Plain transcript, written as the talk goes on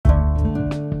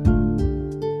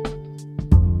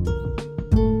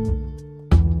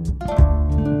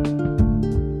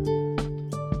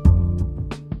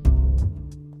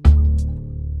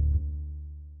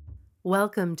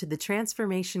Welcome to the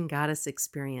Transformation Goddess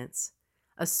Experience,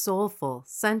 a soulful,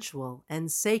 sensual,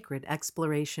 and sacred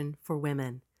exploration for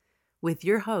women, with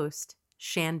your host,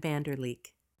 Shan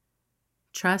Vanderleek.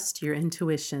 Trust your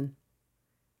intuition.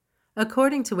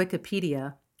 According to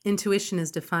Wikipedia, intuition is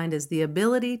defined as the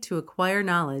ability to acquire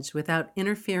knowledge without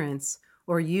interference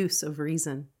or use of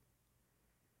reason.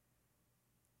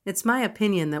 It's my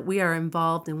opinion that we are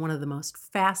involved in one of the most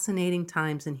fascinating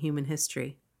times in human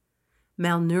history.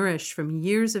 Malnourished from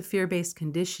years of fear-based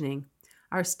conditioning,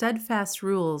 our steadfast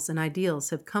rules and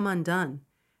ideals have come undone,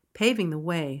 paving the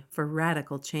way for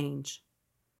radical change.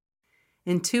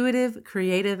 Intuitive,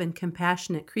 creative, and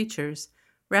compassionate creatures,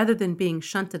 rather than being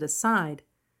shunted aside,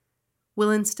 will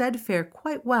instead fare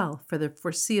quite well for the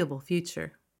foreseeable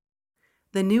future.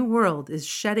 The new world is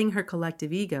shedding her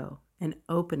collective ego and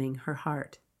opening her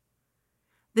heart.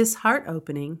 This heart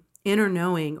opening, inner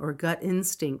knowing, or gut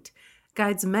instinct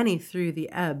guides many through the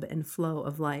ebb and flow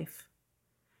of life.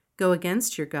 Go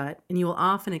against your gut, and you will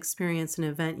often experience an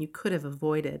event you could have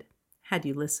avoided had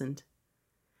you listened.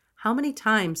 How many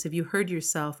times have you heard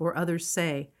yourself or others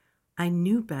say, "I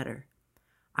knew better.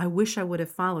 I wish I would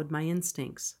have followed my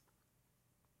instincts"?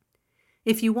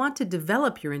 If you want to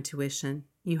develop your intuition,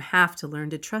 you have to learn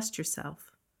to trust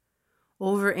yourself.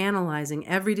 Overanalyzing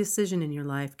every decision in your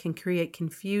life can create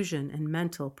confusion and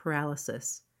mental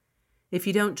paralysis. If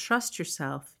you don't trust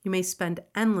yourself, you may spend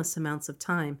endless amounts of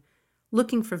time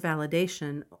looking for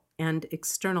validation and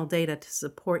external data to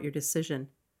support your decision.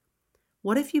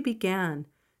 What if you began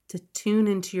to tune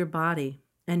into your body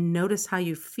and notice how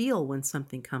you feel when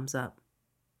something comes up?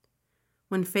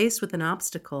 When faced with an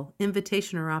obstacle,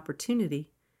 invitation, or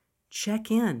opportunity, check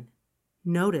in.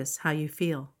 Notice how you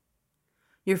feel.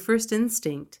 Your first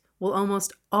instinct will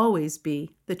almost always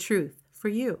be the truth for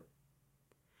you.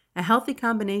 A healthy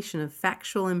combination of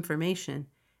factual information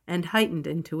and heightened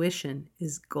intuition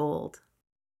is gold.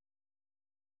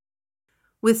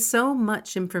 With so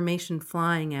much information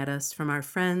flying at us from our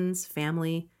friends,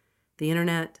 family, the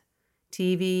internet,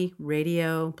 TV,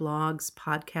 radio, blogs,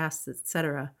 podcasts,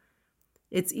 etc.,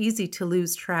 it's easy to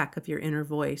lose track of your inner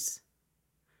voice.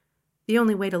 The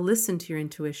only way to listen to your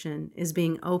intuition is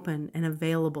being open and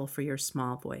available for your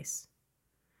small voice.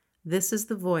 This is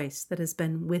the voice that has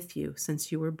been with you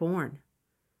since you were born.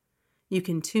 You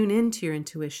can tune into your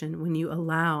intuition when you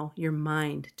allow your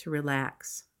mind to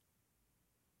relax.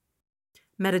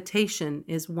 Meditation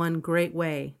is one great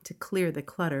way to clear the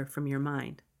clutter from your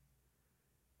mind.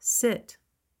 Sit,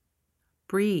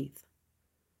 breathe,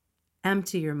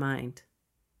 empty your mind.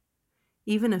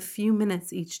 Even a few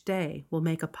minutes each day will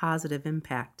make a positive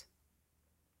impact.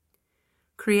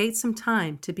 Create some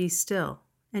time to be still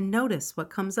and notice what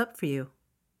comes up for you.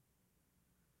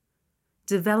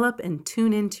 Develop and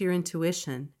tune into your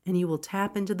intuition, and you will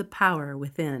tap into the power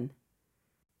within.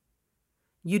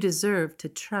 You deserve to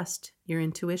trust your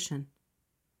intuition.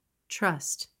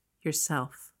 Trust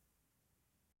yourself.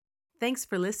 Thanks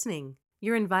for listening.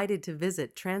 You're invited to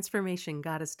visit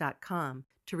transformationgoddess.com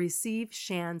to receive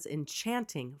Shan's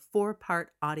enchanting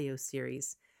 4-part audio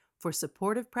series for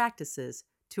supportive practices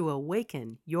to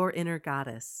awaken your inner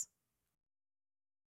goddess.